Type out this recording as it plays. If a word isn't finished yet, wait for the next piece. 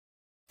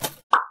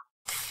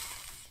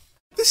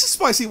This is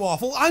Spicy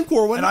Waffle. I'm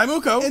Corwin. And I'm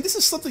Uko. And this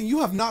is something you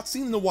have not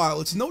seen in a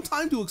while. It's No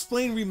Time to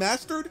Explain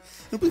Remastered.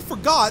 And we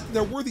forgot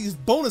there were these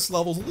bonus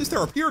levels, at least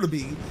there appear to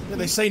be. Yeah,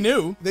 they say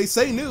new. They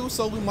say new,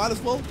 so we might as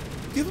well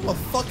give them a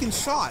fucking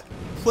shot.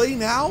 Play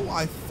now?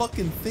 I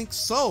fucking think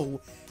so.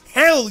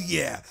 Hell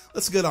yeah!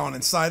 Let's get on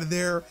inside of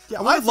there.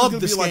 Yeah, I love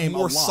this game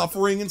more a lot.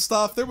 Suffering and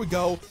stuff. There we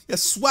go. Yeah,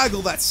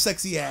 swaggle that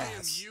sexy ass. I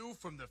am you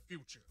from the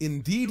future.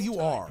 Indeed you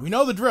are. We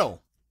know the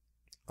drill.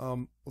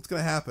 What's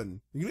gonna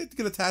happen? You're gonna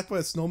get attacked by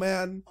a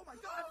snowman?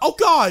 Oh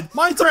god!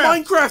 Minecraft! It's a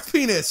Minecraft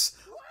penis!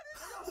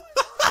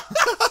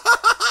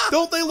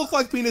 Don't they look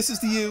like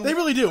penises to you? They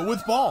really do,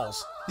 with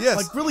balls. Yes.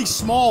 Like really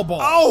small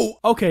balls. Oh!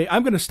 Okay,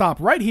 I'm gonna stop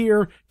right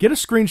here, get a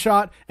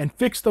screenshot, and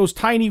fix those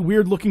tiny,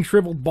 weird-looking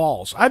shriveled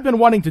balls. I've been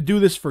wanting to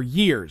do this for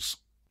years.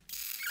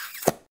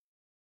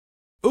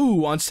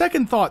 Ooh, on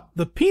second thought,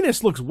 the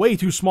penis looks way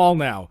too small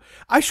now.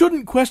 I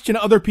shouldn't question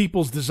other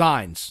people's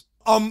designs.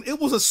 It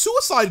was a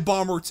suicide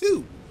bomber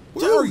too.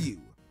 Where are you?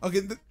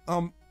 Okay,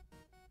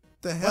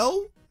 the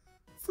hell?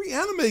 Free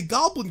anime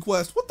Goblin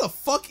Quest. What the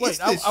fuck is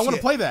this I want to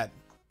shit? play that.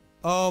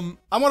 I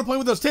want to play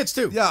with those tits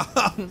too. Yeah.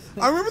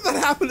 I remember that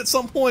happened at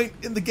some point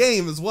in the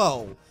game as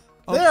well.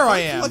 There I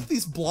am. Collect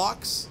these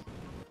blocks.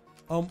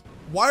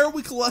 Why are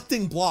we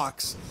collecting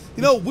blocks?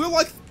 You know, we're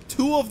like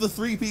 2 of the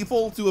 3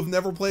 people to have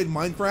never played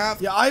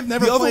Minecraft. Yeah, I've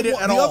never played it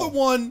at all. The other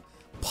one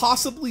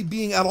possibly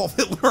being Adolf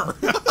Hitler.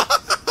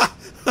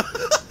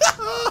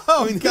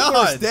 Oh, I mean, God.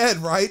 Hitler's dead,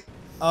 right?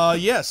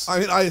 Yes. I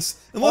mean,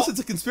 unless it's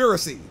a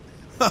conspiracy.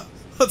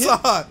 Let's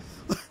go.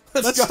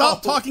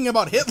 Stop talking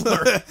about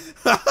Hitler.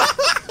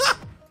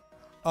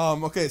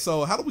 Okay,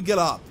 so how do we get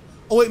up?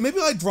 Oh wait, maybe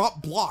I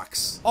drop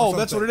blocks. Oh,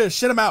 that's what it is.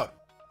 Shit him out.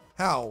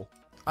 How?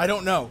 I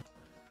don't know.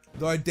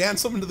 Do I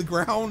dance them into the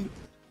ground?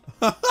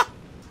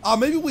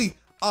 Maybe we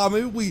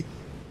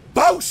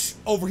boosh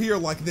over here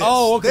like this.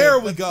 Oh, okay. There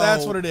we go.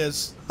 That's what it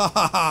is.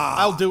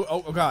 I'll do.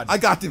 Oh, God. I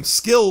got them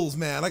skills,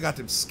 man. I got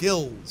them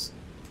skills.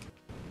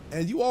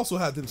 And you also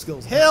have them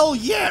skills. Hell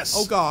yes.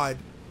 Oh God.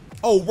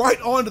 Oh,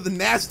 right onto the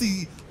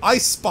nasty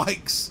ice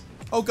spikes.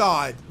 Oh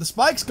God. The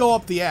spikes go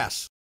up the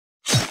ass.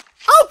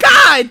 Oh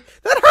god!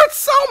 That hurts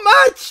so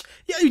much!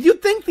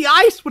 You'd think the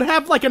ice would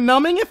have like a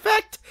numbing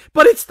effect,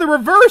 but it's the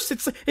reverse.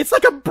 It's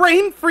like a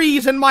brain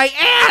freeze in my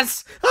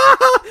ass!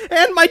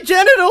 And my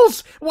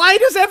genitals! Why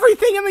does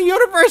everything in the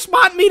universe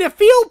want me to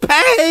feel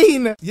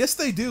pain? Yes,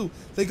 they do.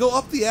 They go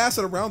up the ass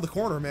and around the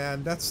corner,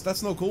 man.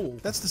 That's no cool.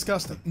 That's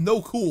disgusting.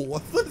 No cool.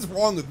 What is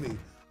wrong with me?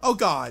 Oh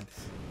God.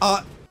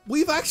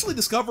 We've actually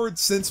discovered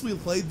since we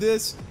played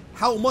this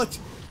how much.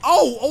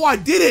 Oh, I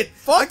did it!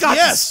 I got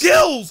the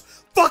skills!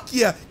 Fuck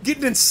yeah!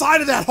 Getting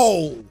inside of that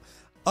hole!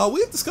 We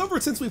have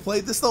discovered since we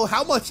played this, though,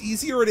 how much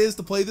easier it is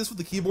to play this with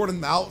the keyboard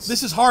and mouse.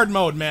 This is hard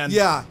mode, man.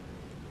 Yeah.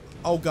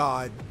 Oh,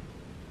 God.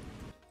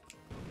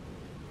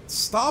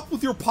 Stop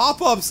with your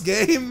pop-ups,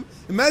 game!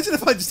 Imagine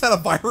if I just had a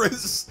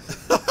virus.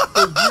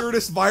 The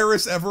weirdest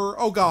virus ever.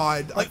 Oh,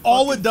 God. Like,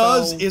 all it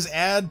does is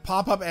add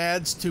pop-up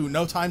ads to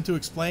No Time to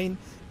Explain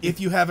if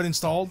you have it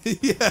installed.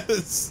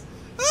 Yes.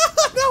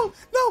 No!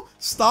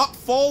 Stop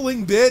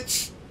falling,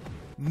 bitch!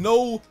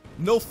 No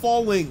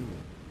falling.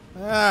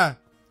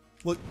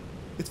 Look,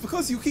 it's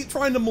because you keep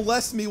trying to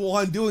molest me while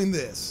I'm doing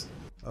this.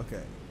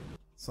 Okay.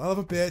 Son of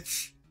a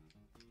bitch.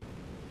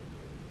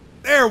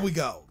 There we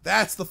go.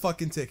 That's the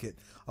fucking ticket.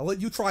 I'll let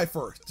you try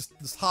first.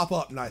 Just hop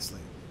up nicely.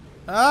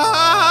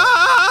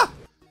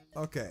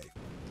 Okay.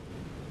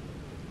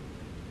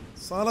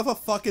 Son of a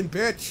fucking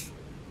bitch.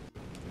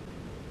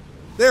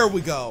 There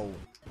we go.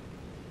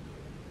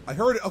 I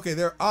heard it. Okay,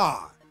 there.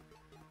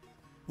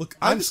 Look,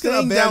 I'm just gonna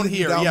abandon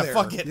you down there.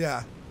 Fuck it.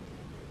 Yeah.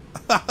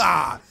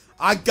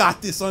 I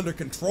got this under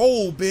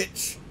control,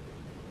 bitch.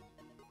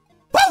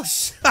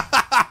 Boosh!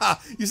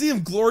 You see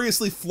him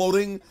gloriously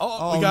floating?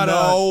 Oh, we got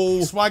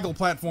swaggle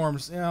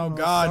platforms. Oh,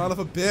 God. Son of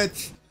a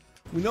bitch.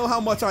 We know how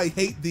much I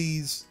hate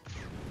these.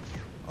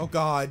 Oh,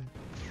 God.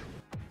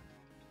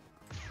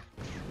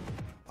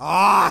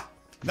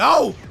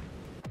 No!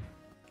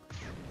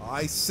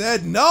 I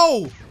said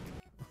no!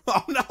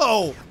 Oh,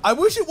 no! I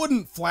wish it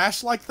wouldn't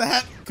flash like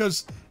that,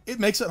 because it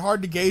makes it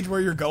hard to gauge where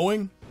you're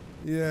going.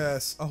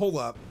 Yes. Hold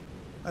up.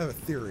 I have a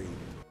theory.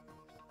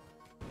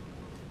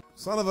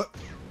 Son of a...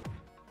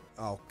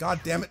 Oh, God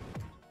damn it.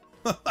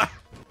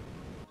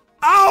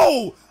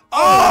 Ow!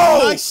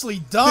 Oh!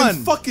 Nicely done.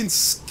 Them fucking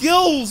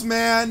skills,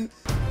 man!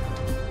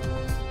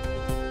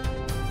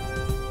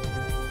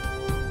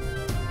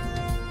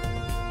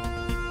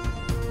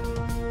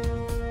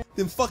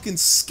 Them fucking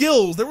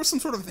skills. There was some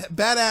sort of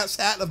badass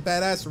hat of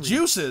badassery.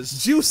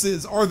 Juices.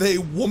 Juices. Are they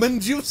woman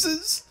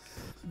juices?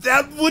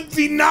 That would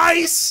be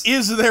nice!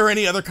 Is there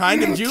any other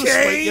kind of juice?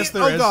 Wait, yes,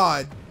 there is. Oh,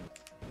 God.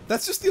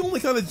 That's just the only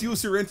kind of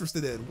juice you're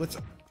interested in, which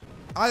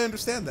I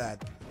understand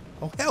that.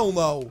 Oh, hell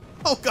no.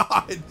 Oh,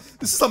 God.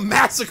 This is a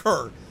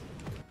massacre.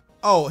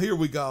 Oh, here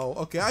we go.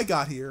 Okay, I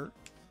got here.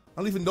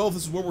 I don't even know if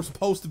this is where we're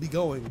supposed to be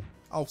going.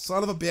 Oh,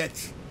 son of a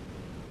bitch.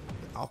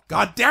 Oh,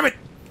 God damn it.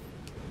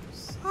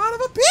 Son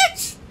of a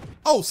bitch.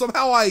 Oh,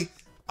 somehow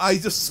I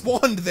just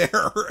spawned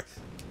there.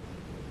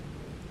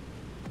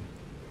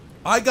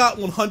 I got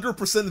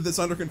 100% of this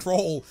under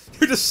control.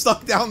 You're just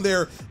stuck down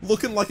there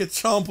looking like a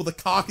chump with a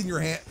cock in your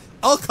hand.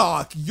 A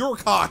cock, your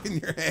cock in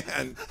your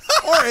hand.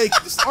 Or it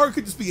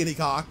could just be any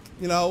cock,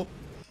 you know?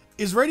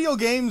 Is Radio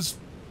Games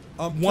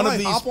one of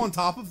these? Hop on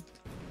top of?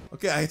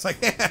 Okay, it's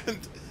like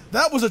hand.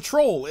 That was a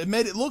troll. It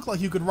made it look like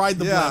you could ride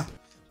the blimp,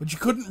 but you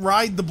couldn't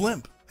ride the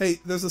blimp. Hey,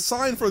 there's a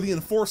sign for the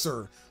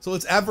enforcer, so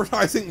it's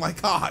advertising my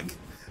cock.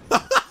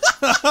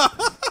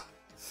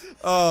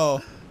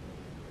 Oh.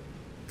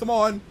 Come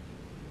on.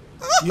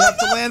 You have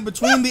to land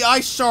between the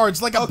ice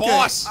shards like a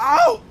boss.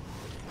 Ow!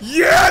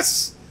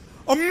 Yes!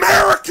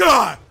 America!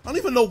 I don't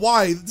even know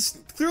why.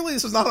 Clearly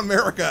this is not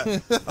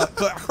America.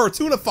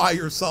 Cartoonify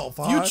yourself,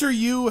 huh? Future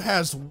you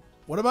has...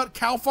 What about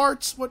cow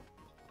farts? What?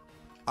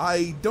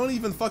 I don't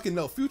even fucking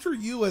know. Future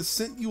you has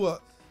sent you a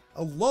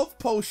love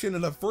potion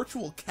and a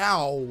virtual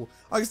cow.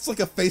 I guess it's like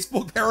a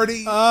Facebook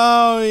parody.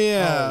 Oh,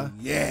 yeah. Oh,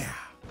 yeah.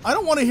 I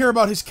don't want to hear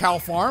about his cow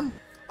farm.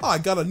 Oh, I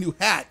got a new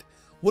hat.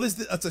 What is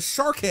this? It's a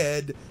shark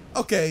head.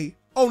 Okay.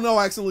 Oh, no,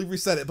 I accidentally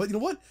reset it. But you know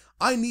what?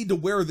 I need to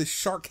wear this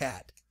shark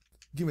hat.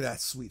 Give me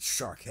that sweet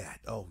shark hat.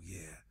 Oh,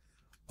 yeah.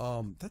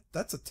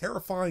 That's a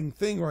terrifying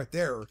thing right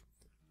there.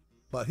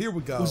 But here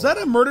we go. Was that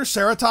a murder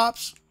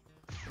ceratops?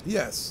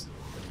 Yes.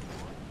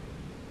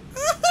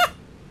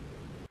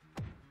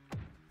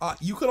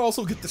 You could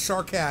also get the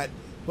shark hat,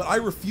 but I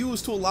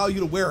refuse to allow you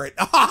to wear it.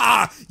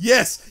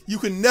 Yes, you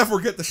can never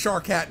get the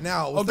shark hat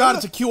now. Oh god,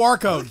 it's a QR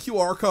code.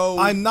 QR code.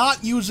 I'm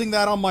not using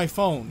that on my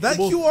phone. That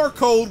QR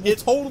code will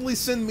totally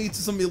send me to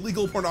some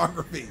illegal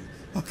pornography.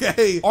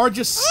 Okay. Or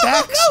just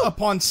stacks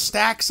upon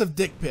stacks of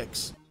dick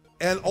pics.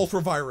 And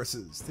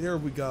ultraviruses. There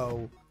we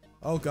go.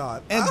 Oh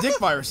god. And dick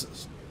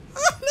viruses.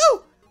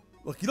 No!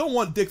 Look, you don't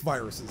want dick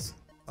viruses.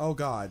 Oh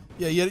god.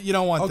 Yeah, you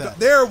don't want that. God.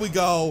 There we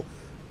go.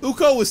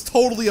 Uko is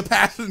totally a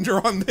passenger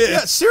on this.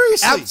 Yeah,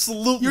 seriously.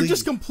 Absolutely. You're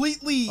just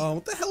completely...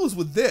 what the hell is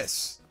with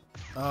this?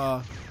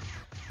 So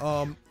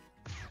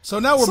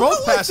now we're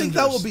both passengers. I think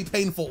that will be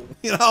painful,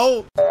 you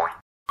know?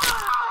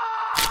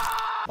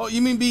 Oh,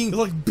 you mean being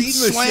like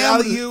beating the shit out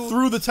of you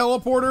through the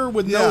teleporter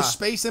with no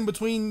space in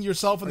between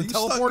yourself and the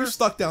teleporter? You're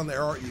stuck down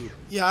there, aren't you?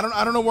 Yeah,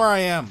 I don't know where I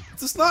am. It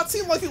does not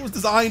seem like it was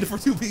designed for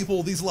two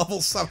people, these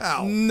levels,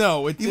 somehow.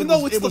 No, even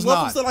though it's the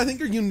levels that I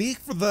think are unique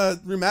for the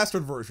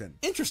remastered version.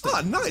 Interesting.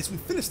 Ah, nice. We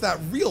finished that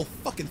real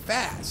fucking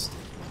fast.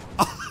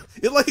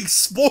 It like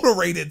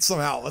exploderated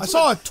somehow. I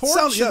saw a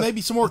torch and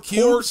maybe some more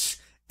cubes. Torch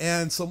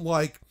and some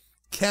like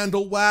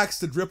candle wax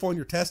to drip on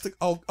your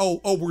testicle.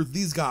 Oh, we're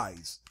these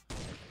guys.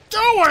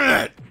 Doing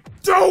it!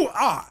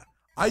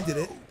 I did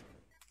it.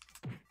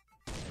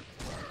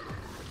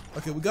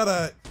 Okay, we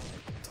gotta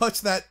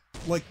touch that,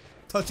 like,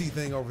 touchy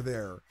thing over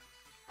there.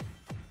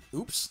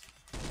 Oops.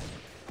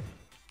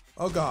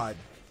 Oh, God.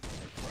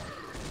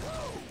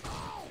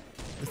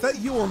 Is that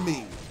you or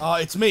me?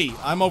 It's me.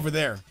 I'm over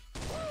there.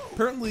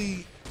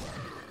 Apparently...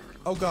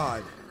 Oh,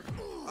 God.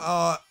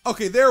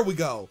 Okay, there we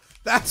go.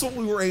 That's what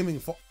we were aiming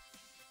for.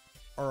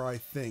 Or I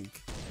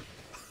think.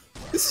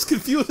 This is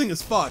confusing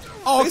as fuck.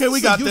 Oh, okay,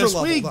 we got this.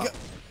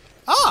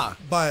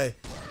 By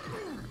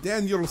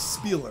Daniel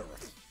Spieler.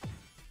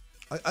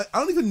 I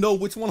don't even know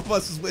which one of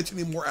us is which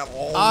anymore at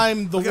all.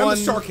 I'm the one. I'm the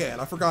shark head.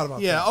 I forgot about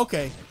that. Yeah,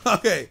 okay.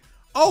 Okay.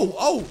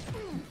 Oh,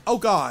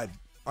 God.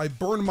 I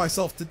burned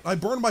myself I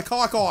burned my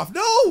cock off.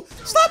 No!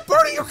 Stop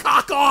burning your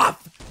cock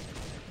off!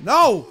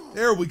 No!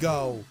 There we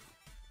go.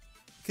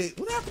 Okay,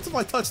 what happens if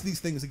I touch these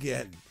things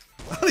again?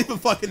 I don't even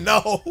fucking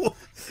know.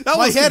 That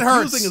my was head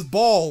confusing hurts. as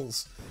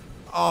balls.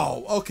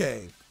 Oh,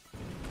 okay.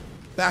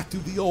 Back to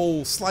the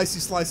old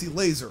slicey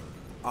laser.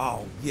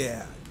 Oh,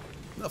 yeah.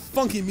 The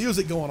funky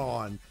music going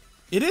on.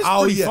 It is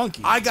pretty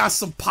funky. I got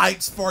some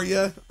pipes for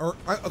you.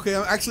 Okay,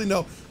 actually,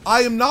 no.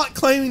 I am not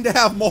claiming to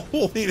have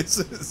multiple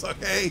penises,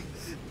 okay?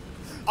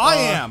 I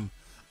am.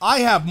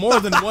 I have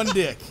more than one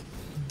dick.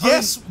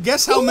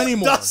 Guess how many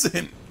more?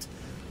 Doesn't?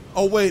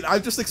 Oh, wait. I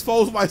just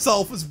exposed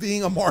myself as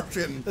being a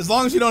Martian. As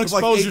long as you don't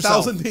expose like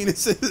yourself. 8,000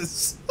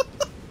 penises.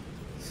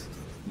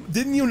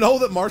 Didn't you know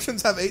that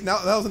Martians have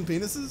 8,000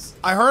 penises?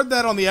 I heard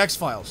that on the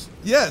X-Files.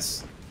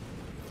 Yes.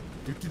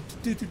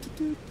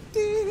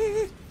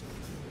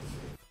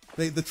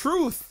 The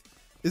truth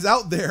is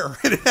out there,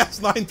 and it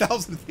has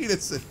 9,000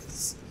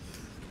 penises.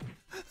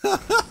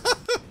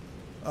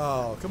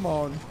 Oh, come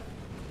on.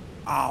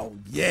 Oh,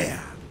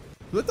 yeah.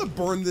 Do we have to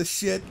burn this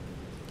shit?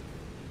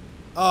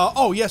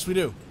 Oh, yes, we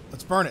do.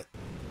 Let's burn it.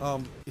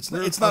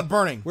 It's not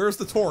burning. Where's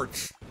the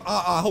torch?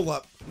 Hold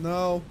up.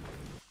 No.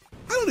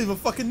 I don't even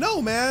fucking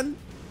know, man.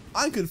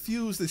 I'm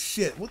confused as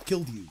shit. What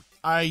killed you?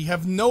 I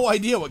have no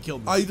idea what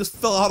killed me. Oh, you just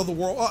fell out of the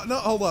world. No,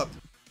 hold up.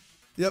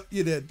 Yep,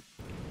 you did.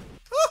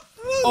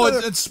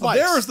 Oh, it's spikes.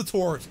 There's the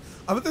torch.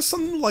 I bet there's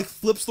something like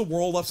flips the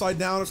world upside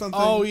down or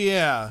something. Oh,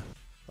 yeah.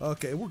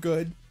 Okay, we're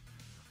good.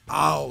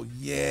 Oh,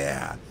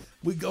 yeah.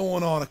 We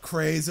going on a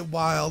crazy,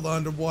 wild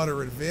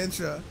underwater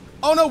adventure.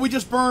 Oh, no, we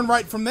just burned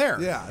right from there.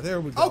 Yeah,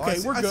 there we go. Okay,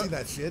 we're good. I see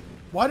that shit.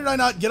 Why did I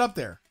not get up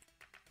there?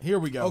 Here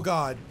we go. Oh,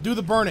 God. Do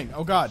the burning.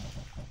 Oh, God.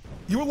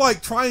 You were,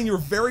 like, trying your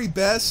very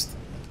best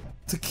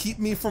to keep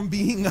me from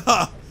being,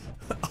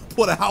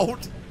 put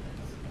out.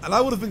 And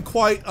I would have been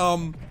quite,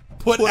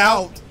 Put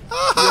out.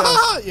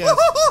 Yes. Yes.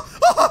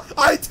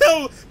 I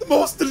tell the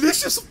most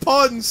delicious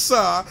puns,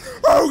 sir.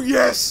 Oh,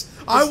 yes.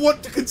 I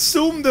want to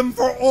consume them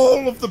for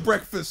all of the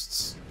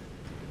breakfasts.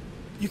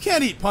 You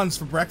can't eat puns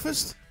for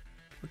breakfast.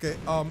 Okay,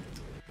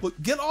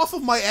 look, get off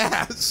of my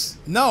ass.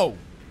 No.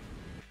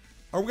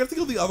 Are we gonna have to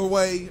go the other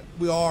way?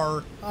 We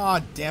are.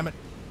 Ah, damn it.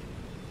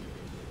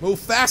 Move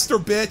faster,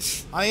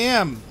 bitch. I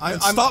am. I'm.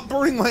 Stop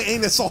burning my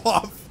anus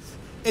off.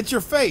 It's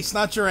your face,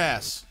 not your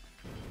ass.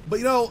 But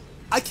you know,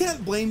 I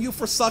can't blame you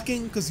for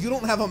sucking because you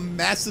don't have a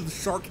massive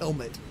shark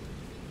helmet.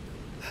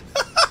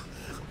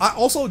 I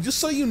also, just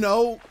so you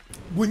know,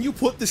 when you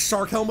put the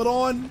shark helmet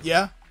on,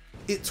 Yeah.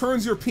 it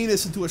turns your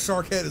penis into a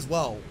shark head as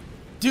well.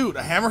 Dude,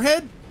 a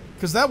hammerhead?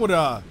 Because that would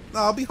No,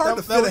 it'd be hard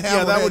to fit a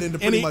hammerhead into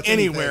pretty much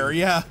anywhere. anything.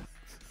 Yeah.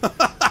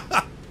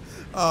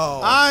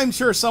 Oh. I'm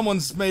sure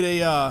someone's made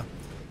a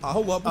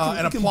Hold up, we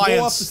an can blow up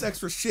appliance. this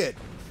extra shit.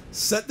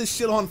 Set this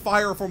shit on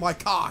fire for my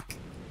cock.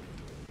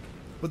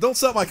 But don't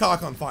set my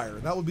cock on fire.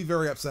 That would be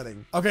very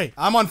upsetting. Okay,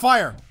 I'm on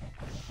fire.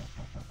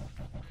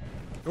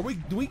 Do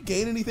we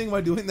gain anything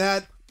by doing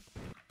that?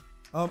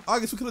 I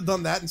guess we could have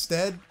done that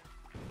instead.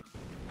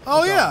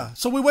 Oh yeah,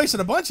 so we wasted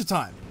a bunch of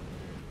time.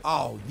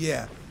 Oh,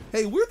 yeah.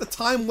 Hey, we're the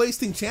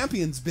time-wasting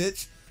champions,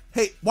 bitch.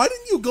 Hey, why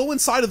didn't you go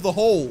inside of the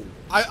hole?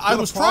 I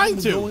was trying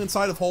to. Going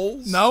inside of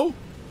holes? No.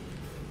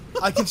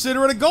 I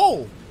consider it a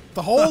goal.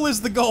 The hole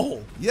is the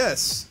goal.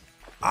 Yes.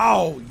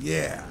 Oh,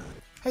 yeah.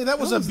 Hey, that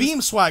was a beam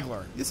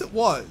swaggler. Yes, it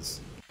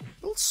was.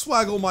 Don't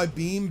swaggle my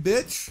beam,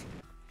 bitch.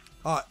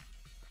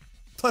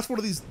 Touch one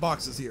of these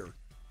boxes here.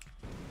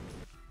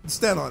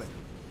 Stand on it.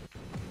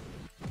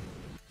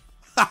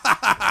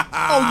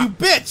 Oh, you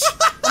bitch!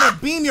 I'm gonna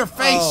beam your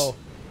face. Oh.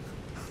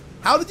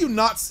 How did you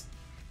not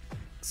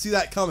see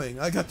that coming?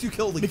 I got you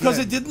killed again. Because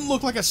it didn't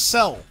look like a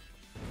cell.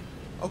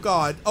 Oh,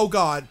 God. Oh,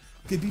 God.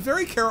 Okay, be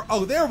very careful.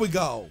 Oh, there we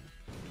go.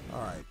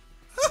 All right.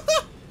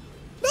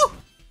 No.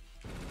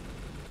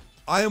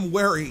 I am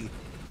wary.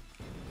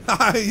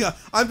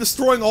 I'm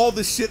destroying all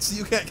this shit so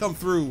you can't come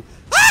through.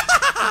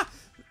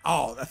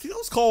 Oh, I think that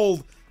was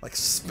called, like,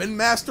 Spin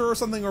Master or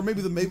something, or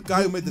maybe the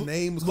guy who made the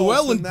name was called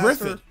Llewellyn Spin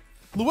Master. Griffith.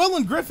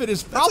 Llewellyn Griffith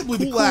is probably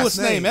the cool-ass coolest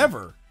name name.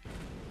 ever.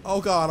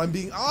 Oh, God, I'm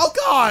being... Oh,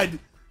 God!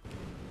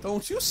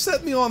 Don't you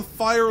set me on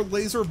fire,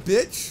 laser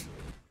bitch.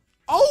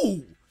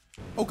 Oh!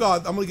 Oh,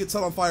 God, I'm gonna get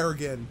set on fire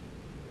again.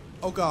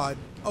 Oh, God.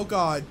 Oh,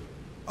 God.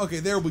 Okay,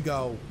 there we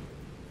go.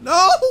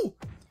 No!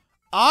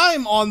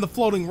 I'm on the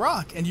floating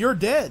rock, and you're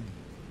dead.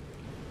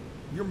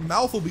 Your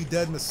mouth will be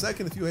dead in a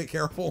second if you ain't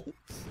careful.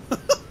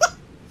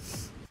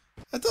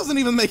 That doesn't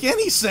even make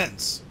any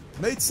sense.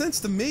 Made sense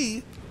to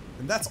me,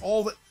 and that's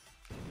all that...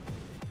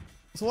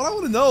 So what I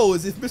want to know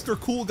is if Mr.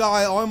 Cool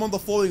Guy, I'm on the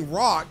floating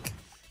rock,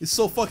 is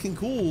so fucking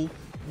cool,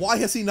 why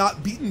has he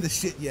not beaten this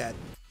shit yet?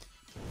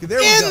 Okay, there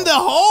we go. In the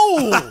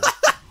hole!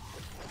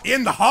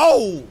 In the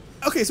hole!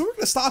 Okay, so we're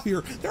going to stop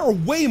here. There are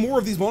way more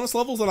of these bonus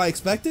levels than I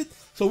expected,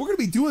 so we're going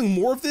to be doing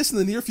more of this in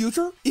the near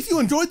future. If you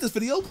enjoyed this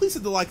video, please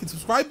hit the like and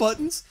subscribe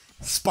buttons.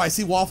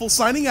 Spicy Waffle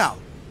signing out.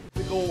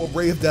 Big ol'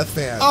 array of death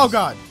fans. Oh,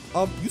 God.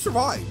 You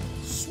survived.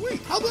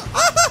 Sweet. How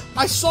the...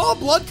 I saw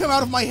blood come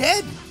out of my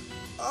head.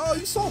 Oh,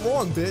 you saw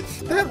wrong,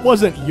 bitch. That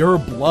wasn't your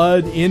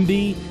blood,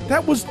 Indy.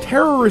 That was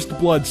terrorist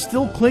blood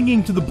still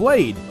clinging to the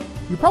blade.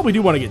 You probably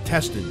do want to get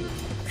tested.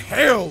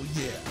 Hell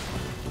yeah.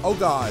 Oh,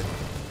 God.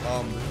 There's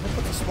a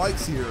bunch of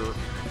spikes here,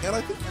 and I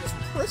think you just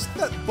pressed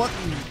that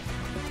button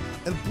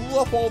and blew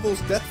up all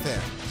those death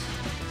fans.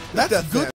 That's Death good. fans.